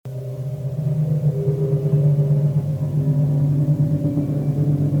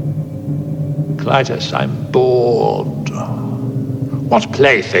Clytus, I'm bored. What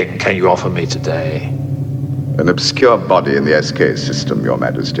plaything can you offer me today? An obscure body in the SK system, Your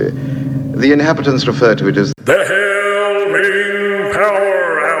Majesty. The inhabitants refer to it as the Hellming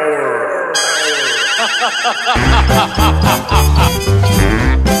Power Hour.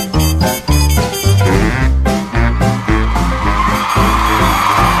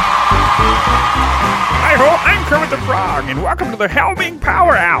 Hi-ho, I'm Kermit the Frog, and welcome to the Hellming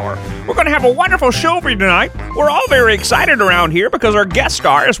Power Hour. We're going to have a wonderful show for you tonight. We're all very excited around here because our guest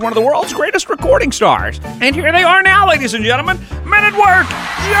star is one of the world's greatest recording stars. And here they are now, ladies and gentlemen, Men at Work.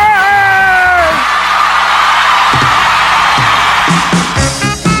 Yay!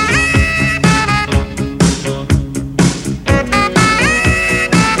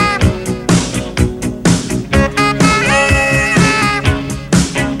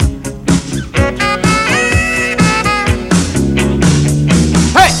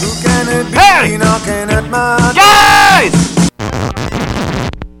 Guys!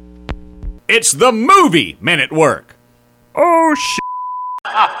 It's the movie Men at Work. Oh, shit.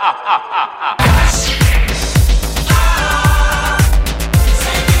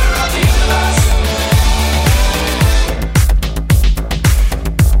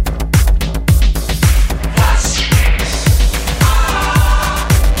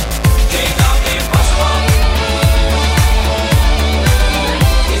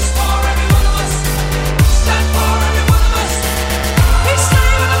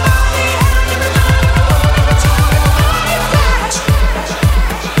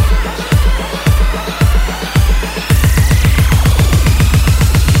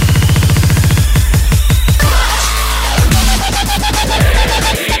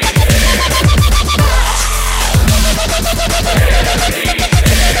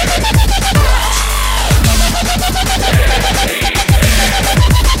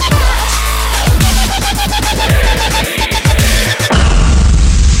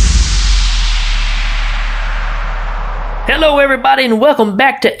 Hello, everybody, and welcome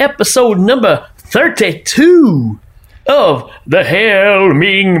back to episode number 32 of the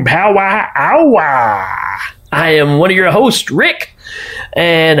Hellming Power Hour. I am one of your hosts, Rick,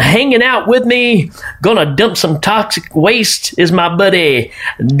 and hanging out with me, gonna dump some toxic waste, is my buddy,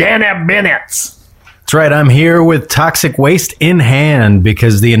 Danny Bennett. That's right, I'm here with toxic waste in hand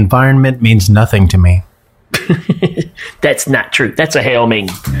because the environment means nothing to me. That's not true. That's a Hellming.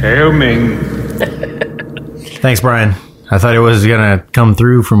 Hellming. Thanks, Brian. I thought it was going to come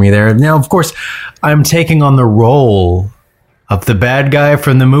through for me there. Now, of course, I'm taking on the role of the bad guy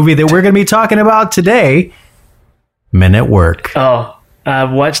from the movie that we're going to be talking about today, Men at Work. Oh, I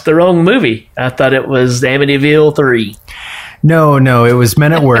watched the wrong movie. I thought it was Amityville 3. No, it was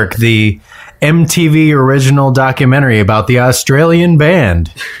Men at Work, the MTV original documentary about the Australian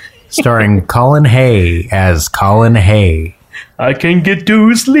band, starring Colin Hay as Colin Hay. I can't get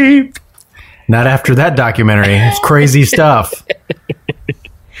to sleep. Not after that documentary. It's crazy stuff.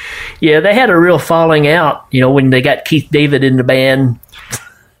 Yeah, they had a real falling out, when they got Keith David in the band.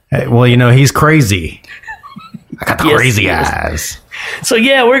 Well, he's crazy. I got the crazy eyes. So,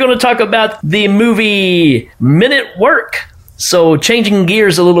 we're going to talk about the movie Men at Work. So, changing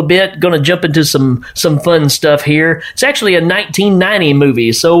gears a little bit, going to jump into some fun stuff here. It's actually a 1990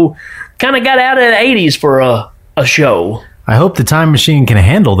 movie, so kind of got out of the 80s for a show. I hope the time machine can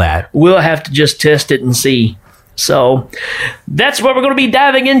handle that. We'll have to just test it and see. So that's what we're going to be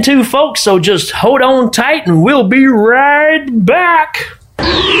diving into, folks. So just hold on tight and we'll be right back. The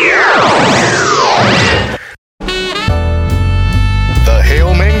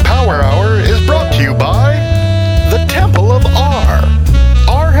Hellming Power Hour is brought to you by the Temple of R.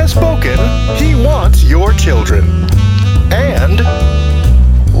 R has spoken. He wants your children. And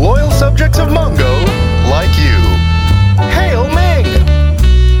loyal subjects of Mongo like you. Hail Ming!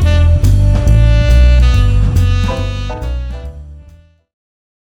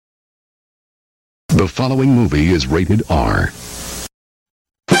 The following movie is rated R.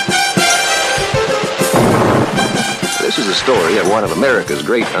 This is the story of one of America's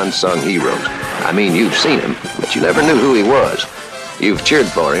great unsung heroes. I mean, you've seen him, but you never knew who he was. You've cheered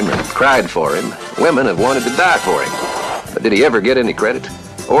for him and cried for him. Women have wanted to die for him. But did he ever get any credit?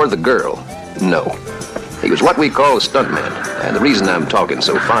 Or the girl? No. He was what we call a stuntman, and the reason I'm talking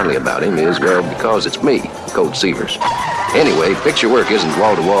so fondly about him is, well, because it's me, Colt Seavers. Anyway, picture work isn't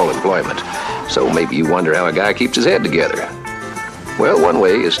wall-to-wall employment, so maybe you wonder how a guy keeps his head together. Well, one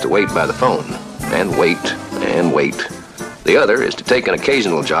way is to wait by the phone, and wait, and wait. The other is to take an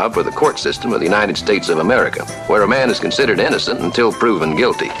occasional job for the court system of the United States of America, where a man is considered innocent until proven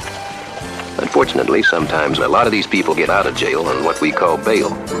guilty. Unfortunately, sometimes a lot of these people get out of jail on what we call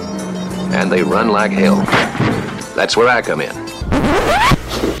bail. and they run like hell. That's where I come in.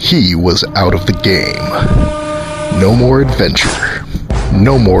 He was out of the game. No more adventure.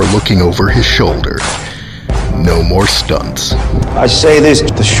 No more looking over his shoulder. No more stunts. I say this,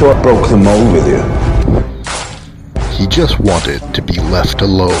 the short broke the mold with you. He just wanted to be left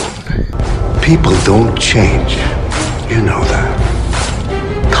alone. People don't change. You know that.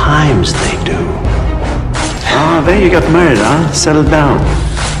 Times they do. Ah, then you got married, huh? Settled down.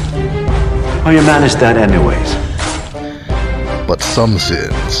 How you managed that anyways? But some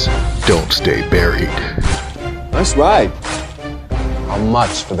sins don't stay buried. Nice ride. How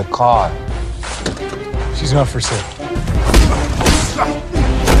much for the car? She's not for sale.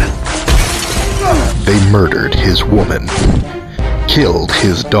 They murdered his woman, killed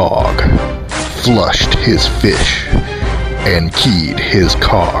his dog, flushed his fish, and keyed his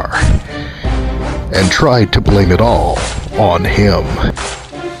car, and tried to blame it all on him.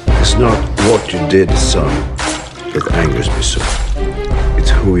 It's not what you did, son, that angers me so. It's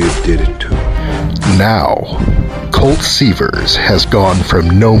who you did it to. Now, Colt Seavers has gone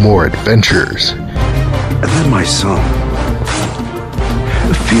from no more adventures. And then my son,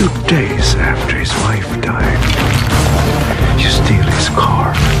 a few days after his wife died, you steal his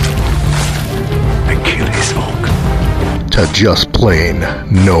car and kill his dog. To just plain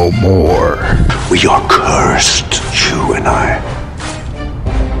no more. We are cursed, you and I.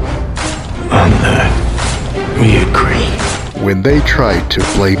 On that, we agree. When they tried to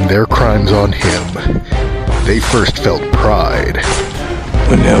blame their crimes on him, they first felt pride.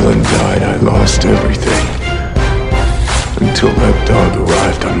 When Ellen died, I lost everything. Until that dog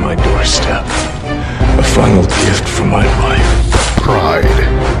arrived on my doorstep. A final gift from my wife. Pride.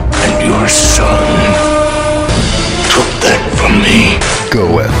 And your son took that from me.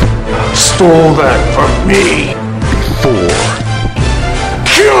 Goeth. Stole that from me. Before.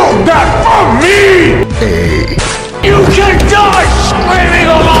 Killed that from me! You can die screaming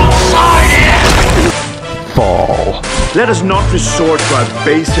alongside it! Fall. Let us not resort to our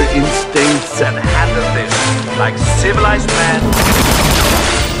baser instincts and handle this like civilized men.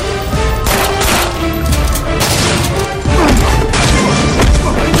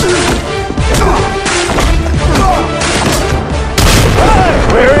 Hey,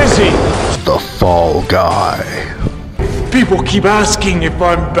 where is he? The Fall Guy. People keep asking if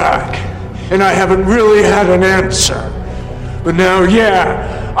I'm back, and I haven't really had an answer. But now,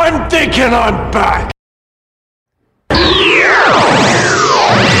 yeah, I'm thinking I'm back.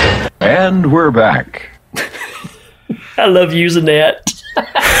 And we're back. I love using that.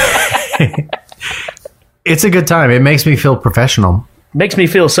 It's a good time. It makes me feel professional. Makes me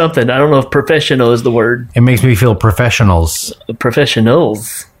feel something. I don't know if professional is the word. It makes me feel professionals.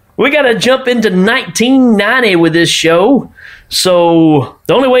 Professionals. We got to jump into 1990 with this show. So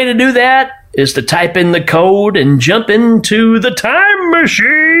the only way to do that is to type in the code and jump into the time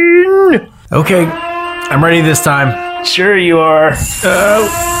machine. Okay, I'm ready this time. Sure you are.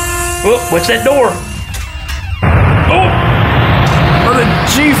 Oh, what's that door? Oh, the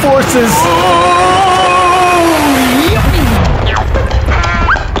G-forces.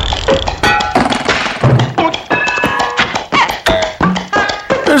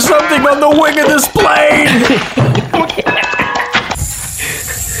 There's something on the wing of this plane.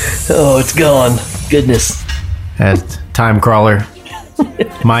 Oh, it's gone. Goodness. That time crawler.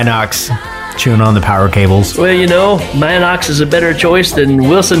 Minox chewing on the power cables. Well, you know, Minox is a better choice than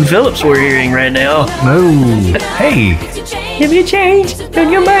Wilson Phillips we're hearing right now. Oh, hey. Have you changed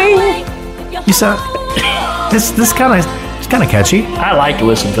in your mind? You saw this kind of catchy. I like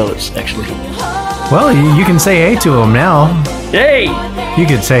Wilson Phillips, actually. Well, you can say hey to him now. Hey. You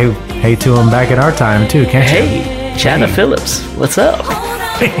could say hey to him back in our time too, can't you? Hey, China Phillips, what's up?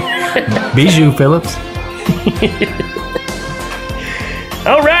 Bijou Phillips.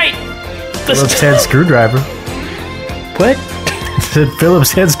 All right. Phillips head screwdriver. What? Said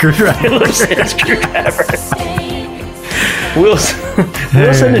Phillips head screwdriver. Phillips head screwdriver.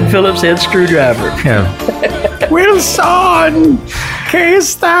 Wilson and Phillips head screwdriver. Yeah. Wilson, ¿qué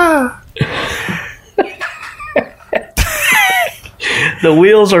está? The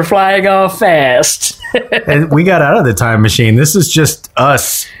wheels are flying off fast. And we got out of the time machine. This is just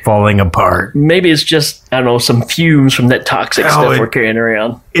us falling apart. Maybe it's just, I don't know, some fumes from that toxic stuff we're carrying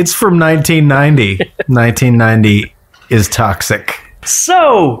around. It's from 1990. 1990 is toxic.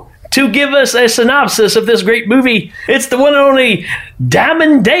 So, to give us a synopsis of this great movie, it's the one and only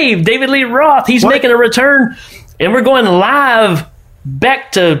Diamond Dave, David Lee Roth. He's making a return, and we're going live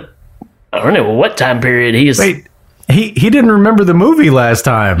back to, I don't know what time period he is. Wait. He didn't remember the movie last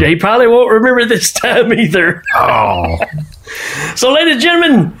time. Yeah, he probably won't remember this time either. Oh. So, ladies and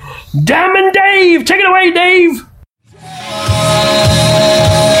gentlemen, Diamond Dave, take it away, Dave.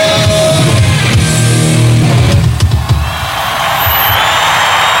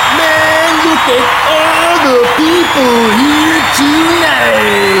 Man, look at all the people here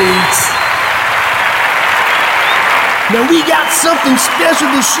tonight. Now we got something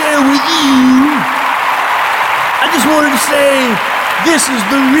special to share with you. I just wanted to say, this is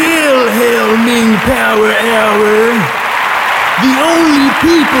the real Hell Ming Power Hour. The only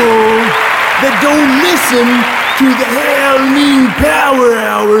people that don't listen to the Hell Ming Power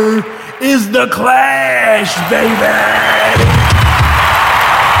Hour is the Clash, baby.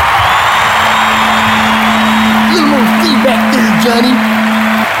 Little more feedback there, Johnny.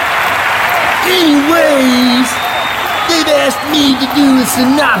 Anyways, they've asked me to do a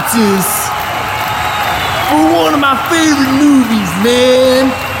synopsis for one of my favorite movies,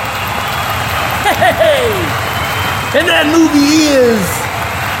 man. Hey! And that movie is...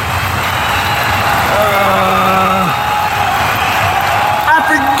 I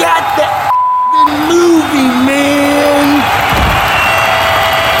forgot that movie, man.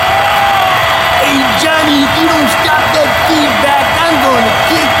 Hey, Johnny, if you don't stop that feedback, I'm gonna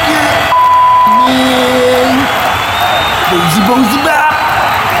kick your man. Bozy, bozy, bop.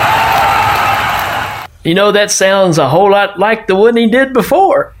 You know, that sounds a whole lot like the one he did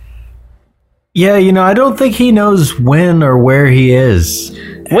before. Yeah, I don't think he knows when or where he is.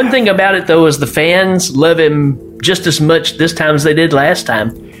 One thing about it, though, is the fans love him just as much this time as they did last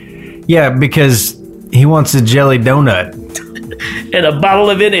time. Yeah, because he wants a jelly donut. And a bottle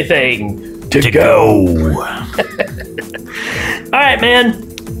of anything to go. All right, man.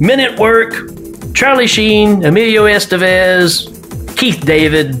 Men at Work, Charlie Sheen, Emilio Estevez, Keith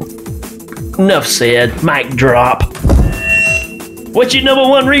David. Enough said. Mic drop. What's your number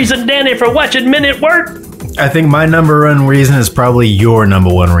one reason, Danny, for watching Men at Work? I think my number one reason is probably your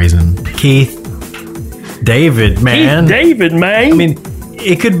number one reason. Keith David, man. Keith David, man. I mean,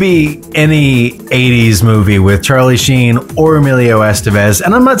 it could be any 80s movie with Charlie Sheen or Emilio Estevez,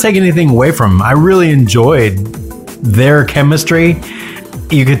 and I'm not taking anything away from them. I really enjoyed their chemistry.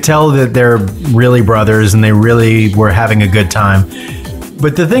 You could tell that they're really brothers and they really were having a good time.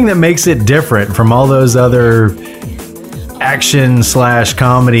 But the thing that makes it different from all those other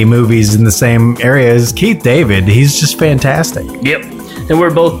action/comedy movies in the same area is Keith David. He's just fantastic. Yep. And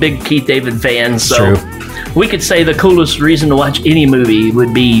we're both big Keith David fans, so True. We could say the coolest reason to watch any movie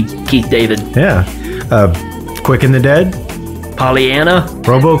would be Keith David. Yeah. Quick and the Dead, Pollyanna,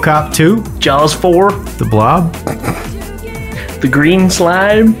 RoboCop 2, Jaws 4, The Blob, The Green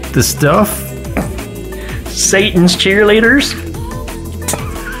Slime, The Stuff, Satan's Cheerleaders.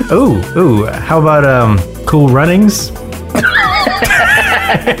 Ooh, how about Cool Runnings?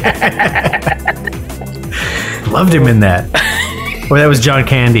 Loved him in that. Or that was John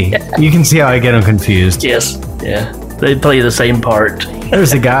Candy. You can see how I get him confused. Yes, yeah. They play the same part.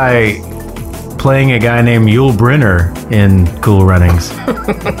 There's a guy playing a guy named Yul Brynner in Cool Runnings.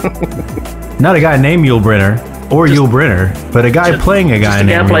 Not a guy named Yul Brynner or Yul Brynner, but a guy playing a guy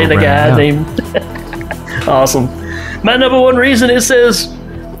named Yul playing a guy Brynner. named... Awesome. My number one reason, it says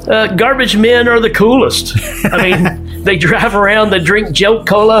garbage men are the coolest. I mean... They drive around, they drink joke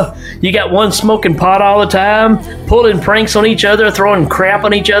cola. You got one smoking pot all the time, pulling pranks on each other, throwing crap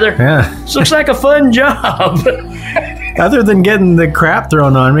on each other. Yeah. This looks like a fun job. Other than getting the crap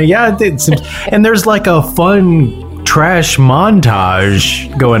thrown on me, yeah. And there's like a fun trash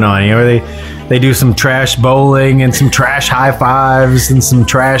montage going on. They do some trash bowling and some trash high fives and some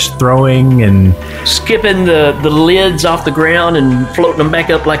trash throwing and skipping the lids off the ground and floating them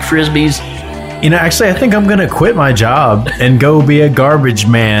back up like frisbees. Actually, I think I'm going to quit my job and go be a garbage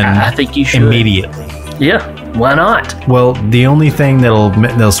man. I think you should. Immediately. Yeah, why not? Well, the only thing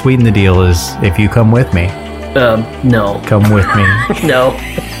that'll sweeten the deal is if you come with me. No. Come with me. No,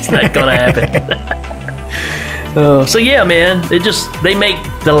 it's not going to happen. So yeah, man, they make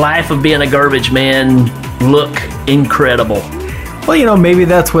the life of being a garbage man look incredible. Well, maybe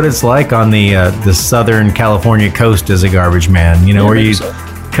that's what it's like on the Southern California coast as a garbage man. Where you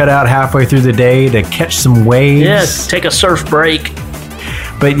cut out halfway through the day to catch some waves. Yes, take a surf break.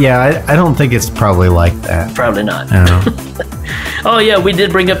 But yeah, I don't think it's probably like that. Probably not. I don't know. Oh yeah, we did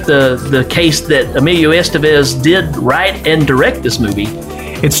bring up the case that Emilio Estevez did write and direct this movie.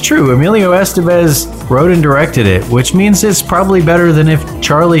 It's true. Emilio Estevez wrote and directed it, which means it's probably better than if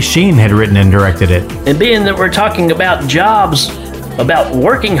Charlie Sheen had written and directed it. And being that we're talking about jobs, about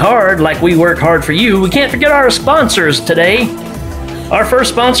working hard like we work hard for you, we can't forget our sponsors today. Our first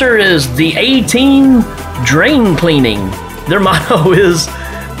sponsor is the A-Team Drain Cleaning. Their motto is,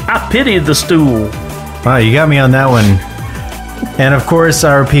 I pity the stool. Wow, you got me on that one. And of course,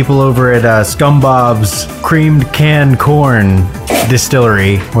 our people over at Scumbob's Creamed Canned Corn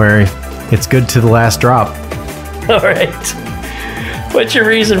Distillery, where it's good to the last drop. All right. What's your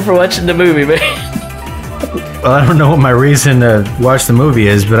reason for watching the movie, man? Well, I don't know what my reason to watch the movie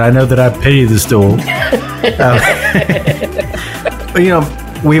is, but I know that I pity the stool. But, you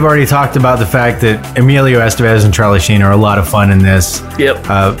know, we've already talked about the fact that Emilio Estevez and Charlie Sheen are a lot of fun in this. Yep.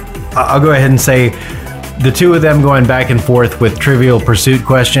 I'll go ahead and say the two of them going back and forth with Trivial Pursuit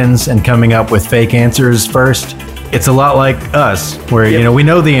questions and coming up with fake answers first. It's a lot like us, where, you know, we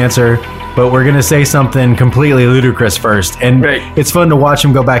know the answer, but we're going to say something completely ludicrous first. And it's fun to watch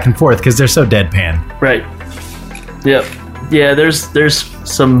them go back and forth because they're so deadpan. Right. Yep. Yeah, there's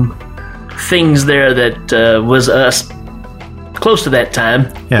some things there that was us close to that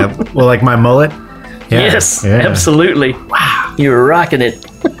time. Yeah, well, like my mullet. Yeah. Yes, absolutely. Wow, you were rocking it.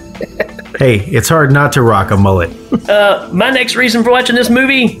 Hey, it's hard not to rock a mullet. My next reason for watching this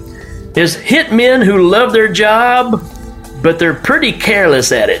movie is hitmen who love their job, but they're pretty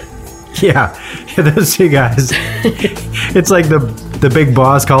careless at it. Yeah, those two guys. It's like the big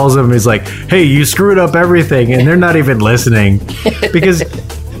boss calls them and he's like, hey, you screwed up everything, and they're not even listening. Because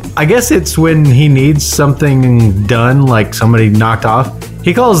I guess it's when he needs something done, like somebody knocked off,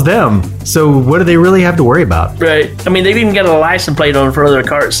 he calls them. So what do they really have to worry about? Right. I mean, they've even got a license plate on the front of their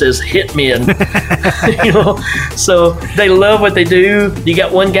car that says hitmen. You know, so they love what they do. You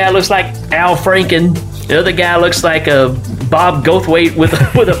got one guy looks like Al Franken. The other guy looks like a Bob Goldthwait with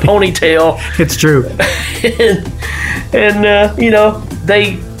a ponytail. It's true. and you know,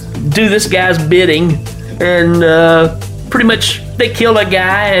 they do this guy's bidding, and pretty much they kill a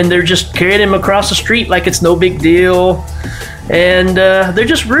guy, and they're just carrying him across the street like it's no big deal. And they're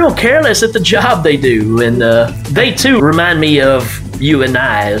just real careless at the job they do. And they, too, remind me of you and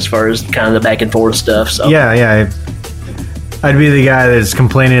I as far as kind of the back and forth stuff. So Yeah. I'd be the guy that's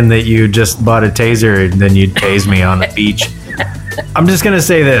complaining that you just bought a taser and then you'd tase me on the beach. I'm just going to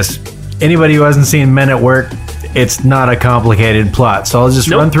say this. Anybody who hasn't seen Men at Work, it's not a complicated plot. So I'll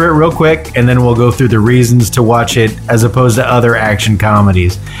just run through it real quick, and then we'll go through the reasons to watch it as opposed to other action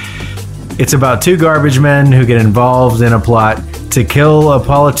comedies. It's about two garbage men who get involved in a plot to kill a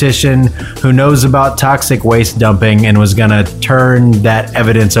politician who knows about toxic waste dumping and was going to turn that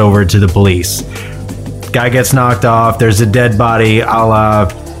evidence over to the police. Guy gets knocked off. There's a dead body, a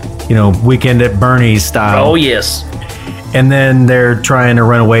la, you know, Weekend at Bernie's style. Oh, yes. And then they're trying to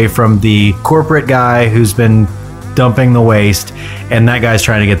run away from the corporate guy who's been dumping the waste, and that guy's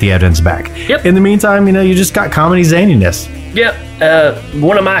trying to get the evidence back. Yep. In the meantime, you know, you just got comedy zaniness. Yep.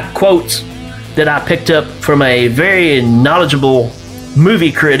 One of my quotes that I picked up from a very knowledgeable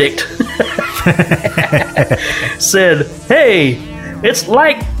movie critic said, hey, it's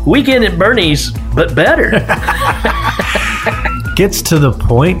like Weekend at Bernie's, but better. Gets to the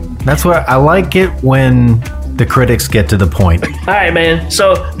point. That's what I like it when the critics get to the point. All right, man.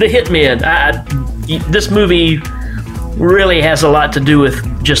 So the Hitmen. This movie really has a lot to do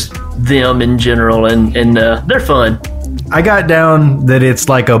with just them in general, and they're fun. I got down that it's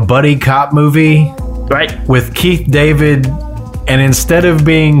like a buddy cop movie, right? With Keith David, and instead of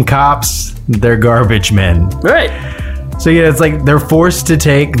being cops, they're garbage men. Right. So yeah, it's like they're forced to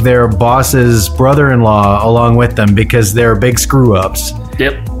take their boss's brother-in-law along with them because they're big screw-ups.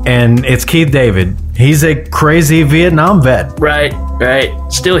 Yep. And it's Keith David. He's a crazy Vietnam vet. Right.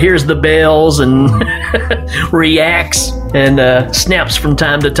 Still hears the bells and reacts and snaps from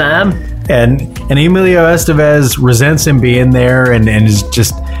time to time. And Emilio Estevez resents him being there and is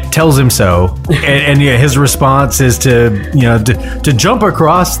just tells him so. And yeah, his response is to jump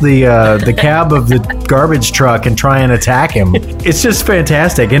across the cab of the garbage truck and try and attack him. It's just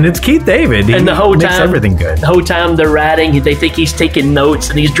fantastic, and it's Keith David. And the whole makes time, everything good. The whole time they're riding, they think he's taking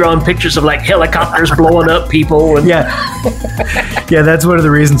notes, and he's drawing pictures of like helicopters blowing up people. And yeah, that's one of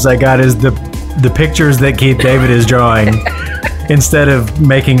the reasons I got is the pictures that Keith David is drawing. Instead of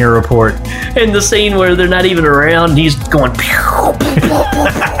making a report. In the scene where they're not even around, he's going pew,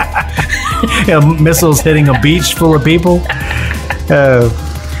 missiles hitting a beach full of people.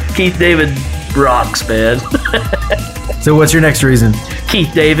 Keith David rocks, man. So what's your next reason?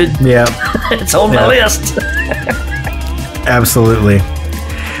 Keith David. Yeah. It's on my list. Absolutely.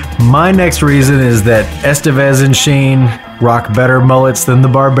 My next reason is that Estevez and Sheen rock better mullets than the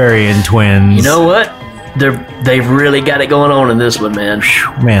Barbarian twins. You know what? They've really got it going on in this one, man.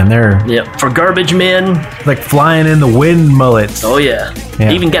 Man, they're for garbage men, like flying in the wind mullets. Oh yeah.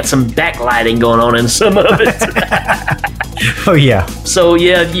 Even got some backlighting going on in some of it. Oh yeah. So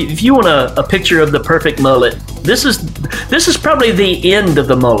yeah, if you want a picture of the perfect mullet, this is probably the end of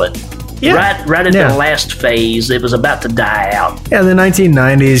the mullet. Right at the last phase. It was about to die out. Yeah, the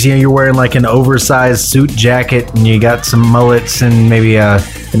 1990s, you're wearing like an oversized suit jacket and you got some mullets and maybe an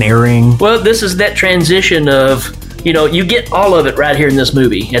earring. Well, this is that transition of, you get all of it right here in this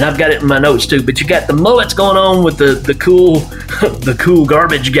movie, and I've got it in my notes too, but you got the mullets going on with the cool the cool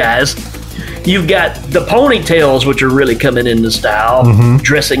garbage guys. You've got the ponytails, which are really coming into style,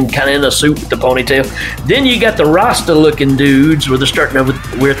 dressing kind of in a suit with the ponytail. Then you got the Rasta-looking dudes where they're starting to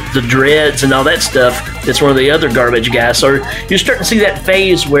with the dreads and all that stuff. That's one of the other garbage guys. So you're starting to see that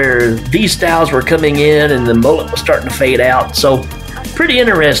phase where these styles were coming in and the mullet was starting to fade out. So pretty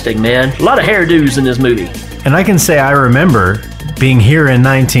interesting, man. A lot of hairdos in this movie. And I can say I remember being here in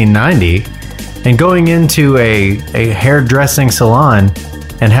 1990 and going into a hairdressing salon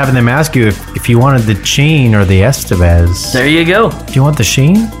and having them ask you if you wanted the Sheen or the Estevez. There you go. Do you want the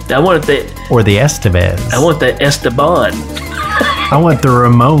Sheen? I want the... Or the Estevez? I want the Esteban. I want the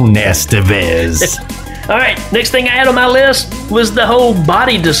Ramon Estevez. All right, next thing I had on my list was the whole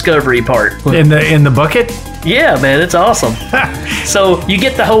body discovery part. In the bucket? Yeah, man, it's awesome. So you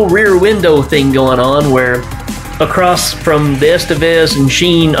get the whole rear window thing going on where across from the Estevez and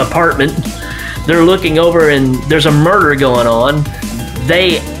Sheen apartment, they're looking over and there's a murder going on.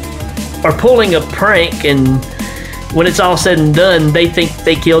 They are pulling a prank, and when it's all said and done, they think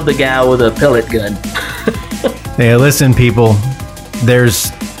they killed the guy with a pellet gun. Hey, listen, people.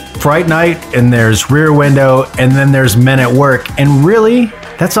 There's Fright Night, and there's Rear Window, and then there's Men at Work. And really,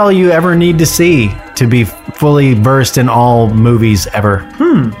 that's all you ever need to see to be fully versed in all movies ever.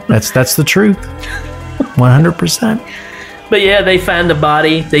 That's the truth. 100%. But yeah, they find the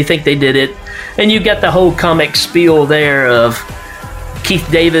body. They think they did it. And you got the whole comic spiel there of Keith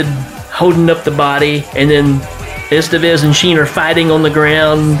David holding up the body, and then Estevez and Sheen are fighting on the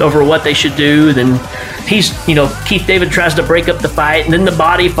ground over what they should do. Then Keith David tries to break up the fight, and then the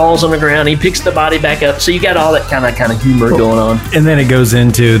body falls on the ground. He picks the body back up. So you got all that kind of humor going on. And then it goes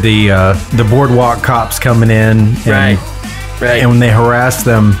into the boardwalk cops coming in. And, right. And when they harass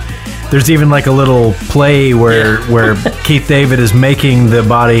them, there's even like a little play where Keith David is making the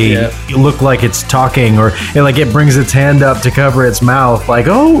body look like it's talking, or it brings its hand up to cover its mouth, like,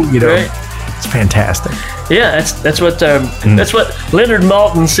 It's fantastic. Yeah, that's what Leonard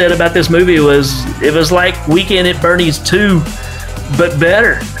Maltin said about this movie. It was like Weekend at Bernie's 2, but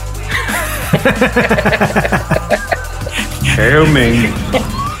better. Hail Ming.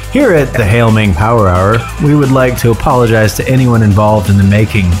 Here at the Hail Ming Power Hour, we would like to apologize to anyone involved in the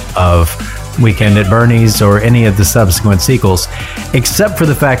making of Weekend at Bernie's or any of the subsequent sequels, except for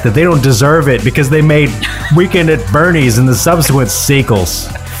the fact that they don't deserve it because they made Weekend at Bernie's and the subsequent sequels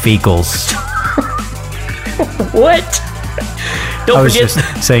fecals. What? I was just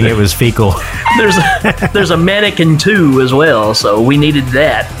saying it was fecal. There's a Mannequin 2 as well, so we needed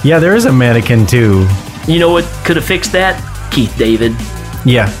that. Yeah, there is a Mannequin 2. You know what could have fixed that? Keith David.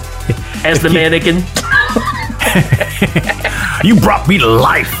 Yeah. As the mannequin. You brought me to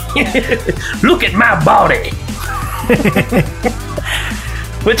life. Look at my body.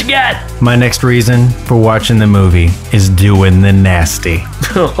 What you got? My next reason for watching the movie is doing the nasty.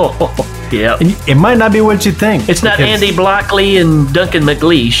 Yeah. It might not be what you think. It's not Andy Blockley and Duncan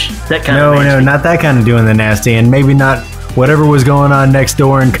McLeish. That kind of nasty. No, not that kind of doing the nasty, and maybe not whatever was going on next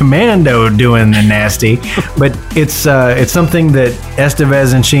door in Commando doing the nasty, but it's something that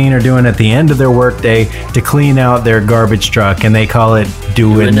Estevez and Sheen are doing at the end of their workday to clean out their garbage truck, and they call it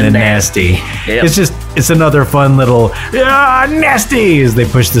doing the nasty. Yep. It's another fun little nasty as they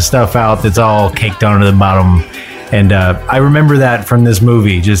push the stuff out that's all caked onto the bottom, and I remember that from this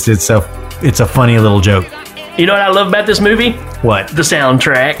movie. Just it's a funny little joke. You know what I love about this movie? What? The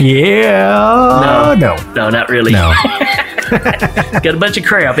soundtrack. Yeah. No, not really. No. Got a bunch of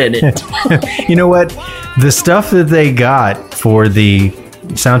crap in it. You know what? The stuff that they got for the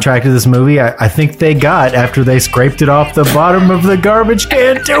soundtrack to this movie, I think they got after they scraped it off the bottom of the garbage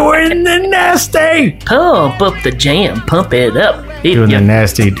can. Doing the nasty. Pump up the jam. Pump it up. Doing the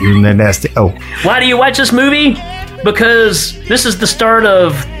nasty. Oh. Why do you watch this movie? Because this is the start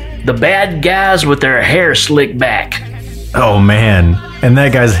of the bad guys with their hair slicked back. Oh, man. And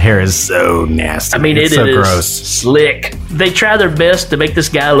that guy's hair is so nasty. I mean, it's so gross. Slick. They try their best to make this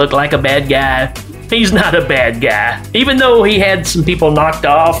guy look like a bad guy. He's not a bad guy. Even though he had some people knocked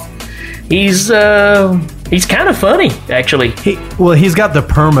off, he's kind of funny, actually. He's got the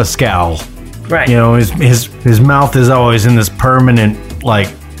perma scowl. Right. You know, his mouth is always in this permanent, like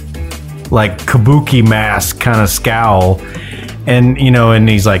kabuki mask kind of scowl. And, and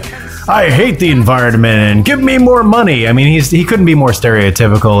he's like, I hate the environment and give me more money. I mean, he couldn't be more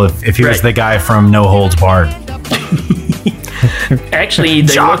stereotypical if he was the guy from No Holds Barred. Actually,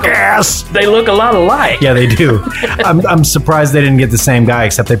 they look a lot alike. Yeah, they do. I'm surprised they didn't get the same guy,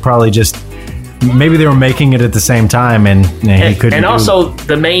 except they probably just maybe they were making it at the same time, and he couldn't. And also,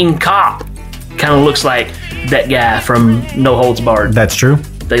 the main cop kind of looks like that guy from No Holds Barred. That's true.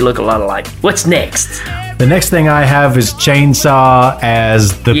 They look a lot alike. What's next? The next thing I have is Chainsaw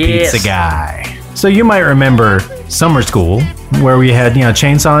as the pizza guy. So you might remember summer school where we had,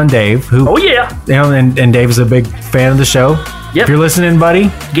 Chainsaw and Dave, who and Dave is a big fan of the show. Yep. If you're listening,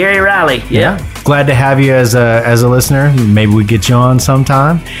 buddy, Gary Riley. Yeah. Glad to have you as a listener. Maybe we get you on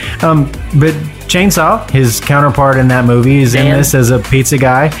sometime. But Chainsaw, his counterpart in that movie, is in this as a pizza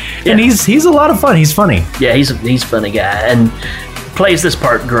guy, and he's a lot of fun. He's funny. Yeah, he's a funny guy and plays this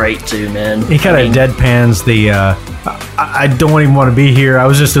part great too, man. He kind of deadpans the I don't even want to be here. I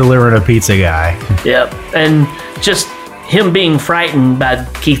was just delivering a pizza guy. Yep, and just him being frightened by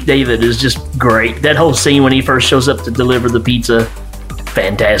Keith David is just great. That whole scene when he first shows up to deliver the pizza,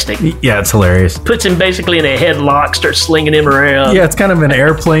 fantastic. Yeah, it's hilarious. Puts him basically in a headlock, starts slinging him around. Yeah, it's kind of an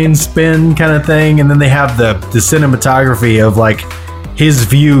airplane spin kind of thing, and then they have the cinematography of like his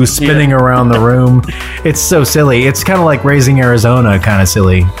view spinning around the room. It's so silly. It's kind of like Raising Arizona kind of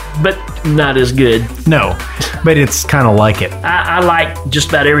silly. But not as good. No, but it's kind of like it. I like just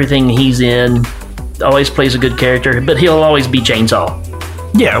about everything he's in. Always plays a good character, but he'll always be Chainsaw.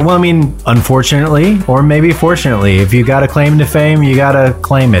 Yeah, well, I mean, unfortunately, or maybe fortunately, if you got a claim to fame, you got to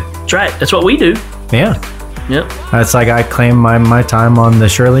claim it. That's right. That's what we do. Yeah. Yep. That's like I claim my time on the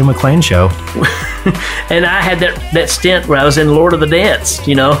Shirley MacLaine show. And I had that stint where I was in Lord of the Dance.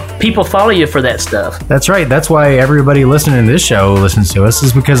 People follow you for that stuff. That's right. That's why everybody listening to this show listens to us,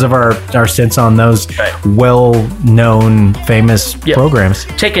 is because of our stints on those well-known, famous programs.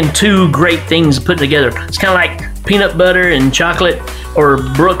 Taking two great things put together. It's kind of like peanut butter and chocolate, or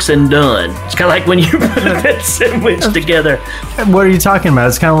Brooks and Dunn. It's kind of like when you put that sandwich together. What are you talking about?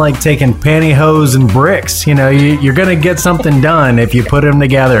 It's kind of like taking pantyhose and bricks. You're going to get something done if you put them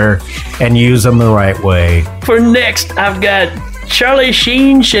together and use them the right way. For next, I've got Charlie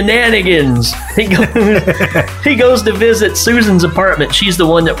Sheen Shenanigans. He goes to visit Susan's apartment. She's the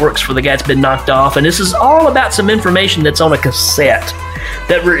one that works for the guy that's been knocked off. And this is all about some information that's on a cassette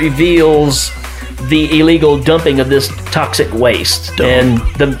that reveals the illegal dumping of this toxic waste. And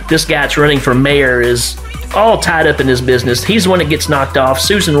this guy that's running for mayor is all tied up in his business. He's the one that gets knocked off.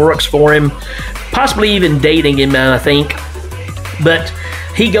 Susan works for him, possibly even dating him, I think. But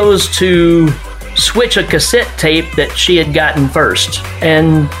he goes to switch a cassette tape that she had gotten first.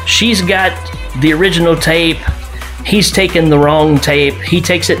 And she's got the original tape. He's taken the wrong tape. He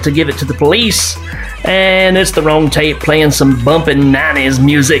takes it to give it to the police. And it's the wrong tape playing some bumping 90s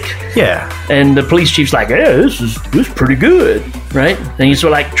music. Yeah. And the police chief's like, yeah, this is pretty good, right? And he's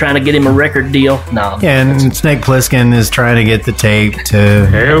sort of like trying to get him a record deal. No. Yeah, and Snake Plissken is trying to get the tape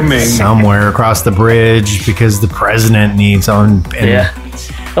to somewhere across the bridge because the president needs on.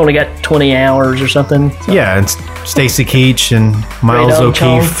 Only got 20 hours or something. So. Yeah, it's Stacy Keach and Miles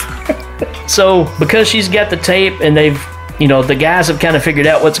O'Keefe. So because she's got the tape and they've, the guys have kind of figured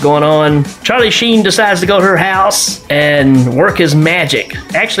out what's going on, Charlie Sheen decides to go to her house and work his magic.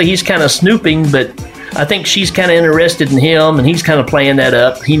 Actually, he's kind of snooping, but I think she's kind of interested in him, and he's kind of playing that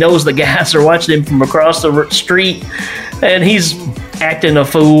up. He knows the guys are watching him from across the street, and he's acting a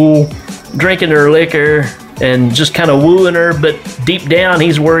fool, drinking her liquor, and just kind of wooing her, but deep down,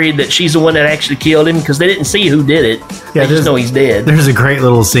 he's worried that she's the one that actually killed him, because they didn't see who did it. They just know he's dead. There's a great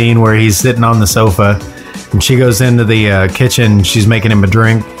little scene where he's sitting on the sofa, and she goes into the kitchen. She's making him a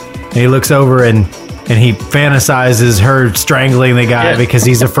drink, and he looks over and he fantasizes her strangling the guy because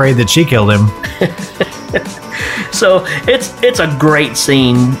he's afraid that she killed him. So it's a great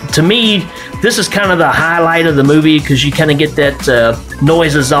scene. To me, this is kind of the highlight of the movie, because you kind of get that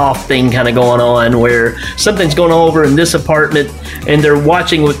noises off thing kind of going on, where something's going on over in this apartment and they're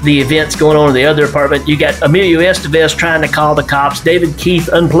watching the events going on in the other apartment. You got Emilio Estevez trying to call the cops, David Keith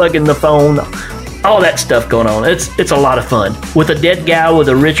unplugging the phone, all that stuff going on. It's a lot of fun with a dead guy with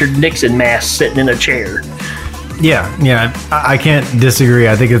a Richard Nixon mask sitting in a chair. Yeah, I can't disagree.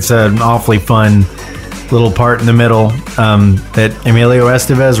 I think it's an awfully fun little part in the middle that Emilio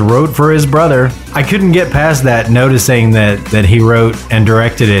Estevez wrote for his brother. I couldn't get past that, noticing that he wrote and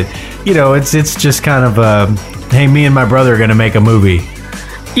directed it. It's just kind of hey, me and my brother are going to make a movie.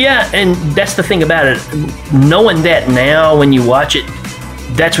 Yeah, and that's the thing about it. Knowing that now, when you watch it,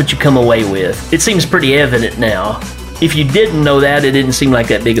 that's what you come away with. It seems pretty evident now. If you didn't know that, it didn't seem like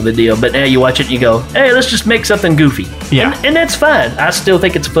that big of a deal. But now you watch it and you go, hey, let's just make something goofy. Yeah. And that's fine. I still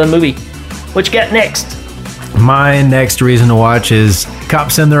think it's a fun movie. What you got next? My next reason to watch is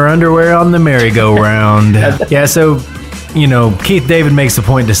Cops in Their Underwear on the Merry-Go-Round. Yeah, so Keith David makes a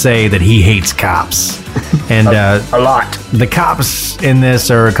point to say that he hates cops. And a lot. The cops in this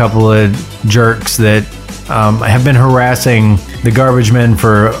are a couple of jerks that have been harassing the garbage men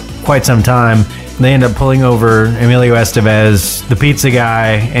for quite some time. They end up pulling over Emilio Estevez, the pizza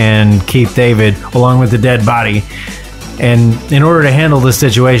guy, and Keith David, along with the dead body. And in order to handle the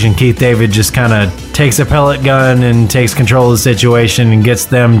situation, Keith David just kind of takes a pellet gun and takes control of the situation and gets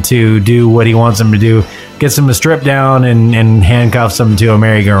them to do what he wants them to do. Gets them to strip down and handcuffs them to a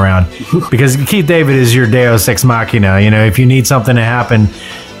merry-go-round. Because Keith David is your Deus Ex Machina. If you need something to happen,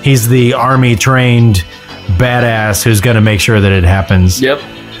 he's the army-trained badass who's going to make sure that it happens. Yep.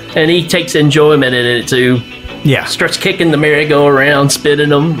 And he takes enjoyment in it, too. Yeah. Starts kicking the merry-go-round, spitting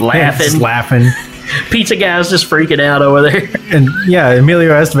them, laughing. Just laughing. Pizza guy's just freaking out over there. And yeah,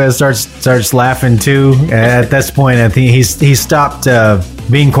 Emilio Estevez starts laughing too. At this point, I think he's stopped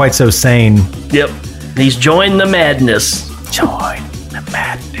being quite so sane. Yep, he's joined the madness. Join the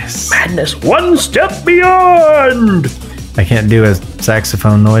madness. Madness, one step beyond. I can't do a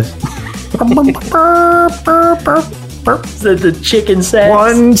saxophone noise. The chicken sax.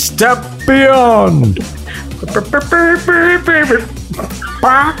 One step beyond.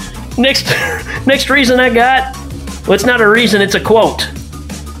 Next reason I got, well, it's not a reason, it's a quote.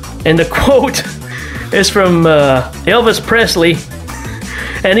 And the quote is from Elvis Presley.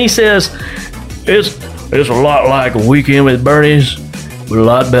 And he says, it's a lot like a Weekend with Bernie's, but a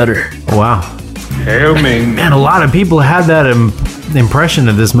lot better. Wow. Man, a lot of people had that impression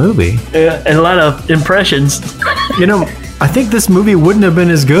of this movie. Yeah, and a lot of impressions. I think this movie wouldn't have been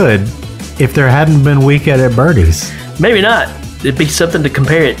as good if there hadn't been Weekend at Bernie's. Maybe not. It'd be something to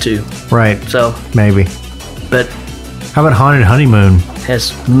compare it to. Right. So maybe. But how about Haunted Honeymoon?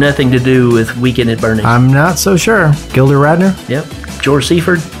 Has nothing to do with Weekend at Bernie's. I'm not so sure. Gilda Radner? Yep. George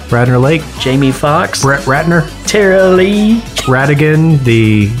Seifert. Radner Lake. Jamie Foxx. Brett Ratner. Tara Lee. Ratigan,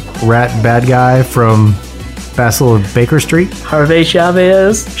 the rat bad guy from Basil of Baker Street. Harvey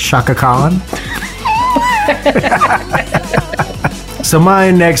Chavez. Shaka Khan. So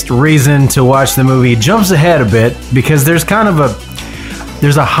my next reason to watch the movie jumps ahead a bit because there's kind of a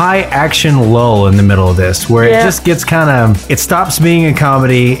high action lull in the middle of this where it just gets it stops being a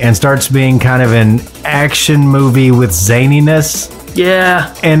comedy and starts being kind of an action movie with zaniness.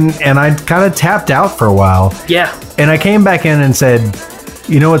 Yeah. And I kind of tapped out for a while. Yeah. And I came back in and said,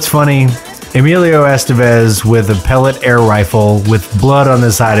 you know what's funny? Emilio Estevez with a pellet air rifle with blood on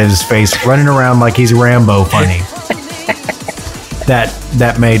the side of his face running around like he's Rambo funny.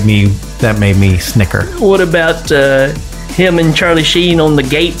 That made me snicker. What about him and Charlie Sheen on the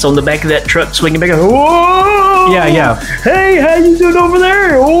gates on the back of that truck swinging back? Whoa! Yeah. Hey, how you doing over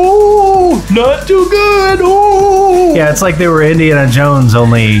there? Oh, not too good. Oh. Yeah, it's like they were Indiana Jones,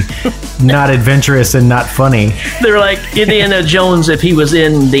 only not adventurous and not funny. They're like Indiana Jones if he was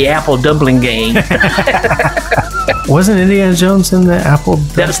in the Apple Dumpling Gang. Wasn't Indiana Jones in the Apple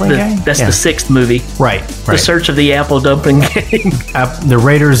Dumpling Gang? That's the sixth movie. Right. The Search of the Apple Dumpling Gang. The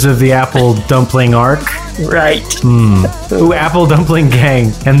Raiders of the Apple Dumpling Ark. Right. Ooh, Apple Dumpling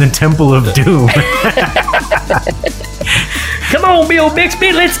Gang and the Temple of Doom. Come on, Bill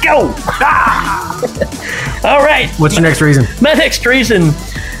Bixby, let's go. All right. What's your next reason? My next reason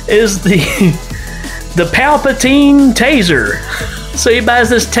is the Palpatine taser. So he buys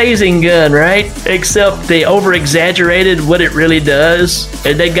this tasing gun, right? Except they over-exaggerated what it really does.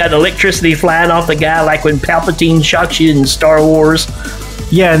 And they got electricity flying off the guy like when Palpatine shocks you in Star Wars.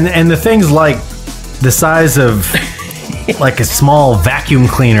 Yeah, and the thing's like the size of like a small vacuum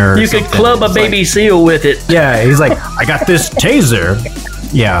cleaner. You could club a baby seal with it. Yeah, he's like, I got this taser.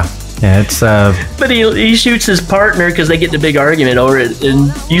 Yeah, it's... But he shoots his partner because they get in a big argument over it.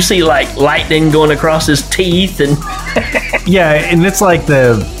 And you see like lightning going across his teeth and... Yeah, and it's like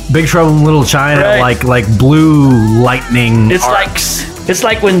the Big Trouble in Little China, right. like blue lightning arcs. It's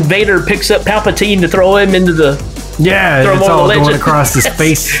like when Vader picks up Palpatine to throw him into the... Yeah, it's all going across his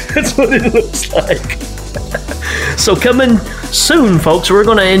face. That's what it looks like. So coming soon, folks, we're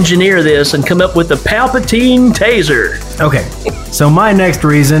going to engineer this and come up with the Palpatine taser. Okay, so my next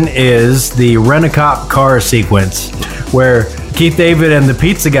reason is the Rent-A-Cop car sequence, where Keith David and the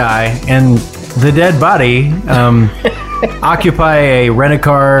pizza guy and the dead body occupy a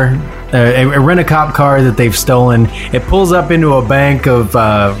rent-a-car, a Rent-A-Cop car that they've stolen. It pulls up into a bank of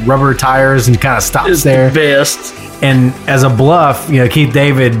rubber tires and kind of stops it's there. The best. And as a bluff, Keith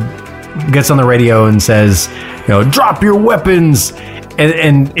David gets on the radio and says, drop your weapons.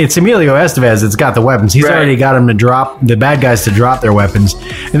 and it's Emilio Estevez that's got the weapons. He's already got him to drop the bad guys to drop their weapons,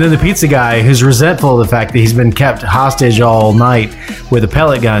 and then the pizza guy, who's resentful of the fact that he's been kept hostage all night with a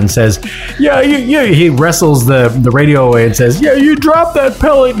pellet gun, says, "Yeah, he wrestles the radio away and says, "Yeah, you drop that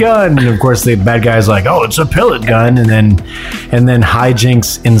pellet gun." And of course, the bad guy's like, "Oh, it's a pellet gun," and then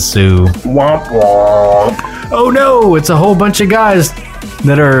hijinks ensue. Womp womp. Oh no, it's a whole bunch of guys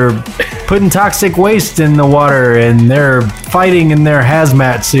that are putting toxic waste in the water, and they're fighting in their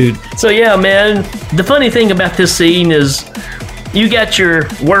hazmat suit. So yeah, man, the funny thing about this scene is you got your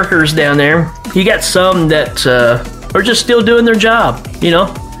workers down there. You got some that are just still doing their job, you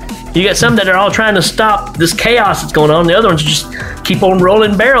know? You got some that are all trying to stop this chaos that's going on. The other ones just keep on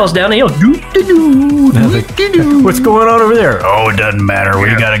rolling barrels down the hill. What's going on over there? Oh, it doesn't matter. We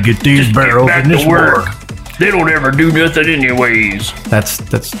got to get these barrels in this work. They don't ever do nothing anyways.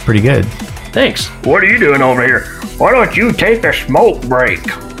 That's pretty good. Thanks. What are you doing over here? Why don't you take a smoke break?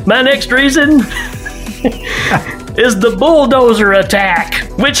 My next reason is the bulldozer attack,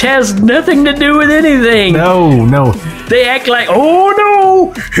 which has nothing to do with anything. No. They act like, oh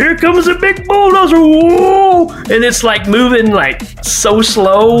no, here comes a big bulldozer, whoa! And it's like moving like so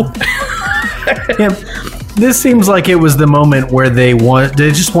slow. Yeah, this seems like it was the moment where they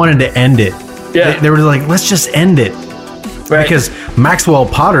just wanted to end it. Yeah. They were like, let's just end it. Right. Because Maxwell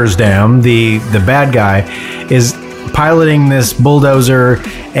Pottersdam, the bad guy, is piloting this bulldozer,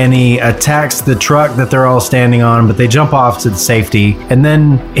 and he attacks the truck that they're all standing on, but they jump off to the safety, and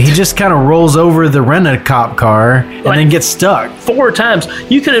then he just kind of rolls over the rent-a-cop car and then gets stuck. 4 times.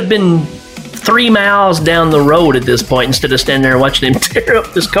 You could have been 3 miles down the road at this point instead of standing there watching him tear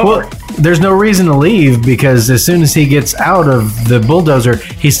up this car. Well, there's no reason to leave, because as soon as he gets out of the bulldozer,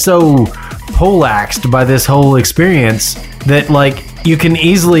 he's so poleaxed by this whole experience that, like, you can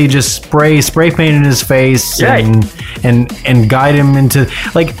easily just spray paint in his face and guide him into,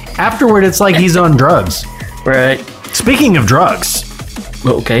 like, afterward it's like he's on drugs. Right. Speaking of drugs,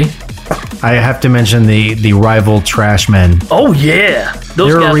 okay, I have to mention the rival Trashmen. Oh yeah,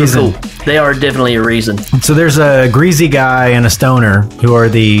 those guys are cool. They are definitely a reason. So there's a greasy guy and a stoner who are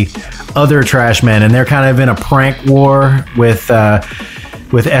the other Trashmen, and they're kind of in a prank war with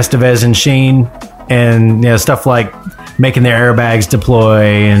Estevez and Sheen, and stuff like making their airbags deploy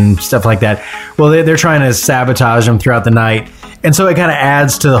and stuff like that. Well, they're trying to sabotage them throughout the night, and so it kind of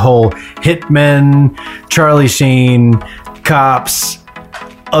adds to the whole hitmen, Charlie Sheen, cops,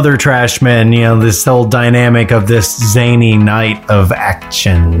 other Trashmen, this whole dynamic of this zany night of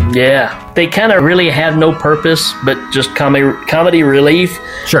action. Yeah, they kind of really have no purpose but just comedy relief.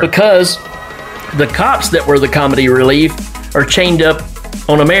 Sure. Because the cops that were the comedy relief are chained up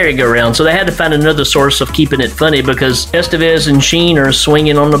on a merry-go-round, so they had to find another source of keeping it funny, because Estevez and Sheen are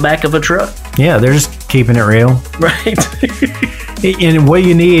swinging on the back of a truck. Yeah, they're just keeping it real. Right. And what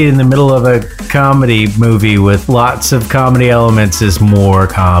you need in the middle of a comedy movie with lots of comedy elements is more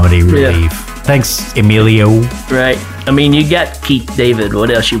comedy relief. Yeah. Thanks, Emilio. Right. I mean, you got Keith David. What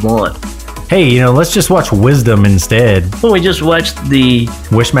else you want? Hey, let's just watch Wisdom instead. Well, we just watched the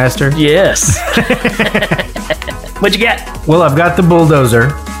Wishmaster? Yes. What you got? Well, I've got the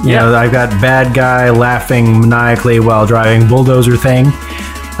bulldozer. I've got bad guy laughing maniacally while driving bulldozer thing,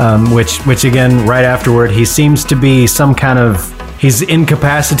 which again, right afterward, he seems to be some kind of, he's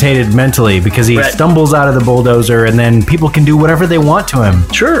incapacitated mentally, because he stumbles out of the bulldozer, and then people can do whatever they want to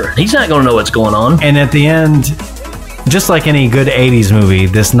him. Sure. He's not going to know what's going on. And at the end, just like any good 80s movie,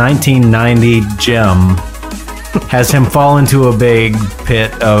 this 1990 gem has him fall into a big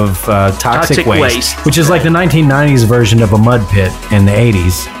pit of toxic waste, which is like the 1990s version of a mud pit in the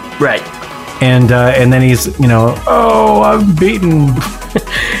 80s. Right. And then he's, oh, I'm beaten.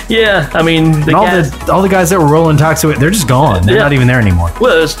 Yeah, I mean, all the guys that were rolling toxic, they're just gone. They're not even there anymore.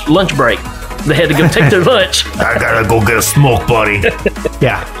 Well, it's lunch break. They had to go take their lunch. I gotta go get a smoke, buddy.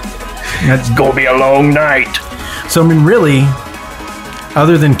 Yeah. It's gonna be a long night. So, I mean, really,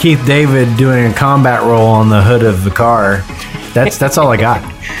 other than Keith David doing a combat roll on the hood of the car, that's all I got.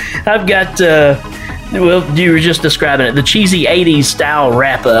 I've got, well, you were just describing it, the cheesy 80s style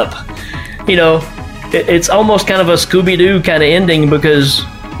wrap-up. It's almost kind of a Scooby-Doo kind of ending, because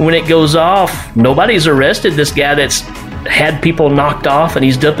when it goes off, nobody's arrested this guy that's had people knocked off and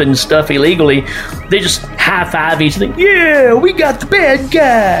he's dumping stuff illegally. They just high-five each thing. Yeah, we got the bad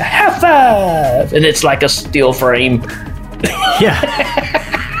guy. High-five. And it's like a steel frame. Yeah.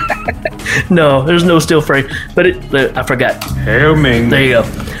 No, there's no steel frame. But I forgot. Hail Ming. There you go.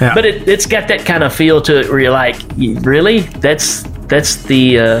 Yeah. But it's got that kind of feel to it where you're like, really? That's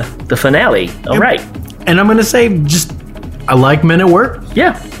the finale. All right. And I'm going to say, I like Men at Work.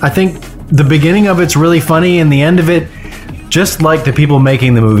 Yeah. I think the beginning of it's really funny, and the end of it, just like the people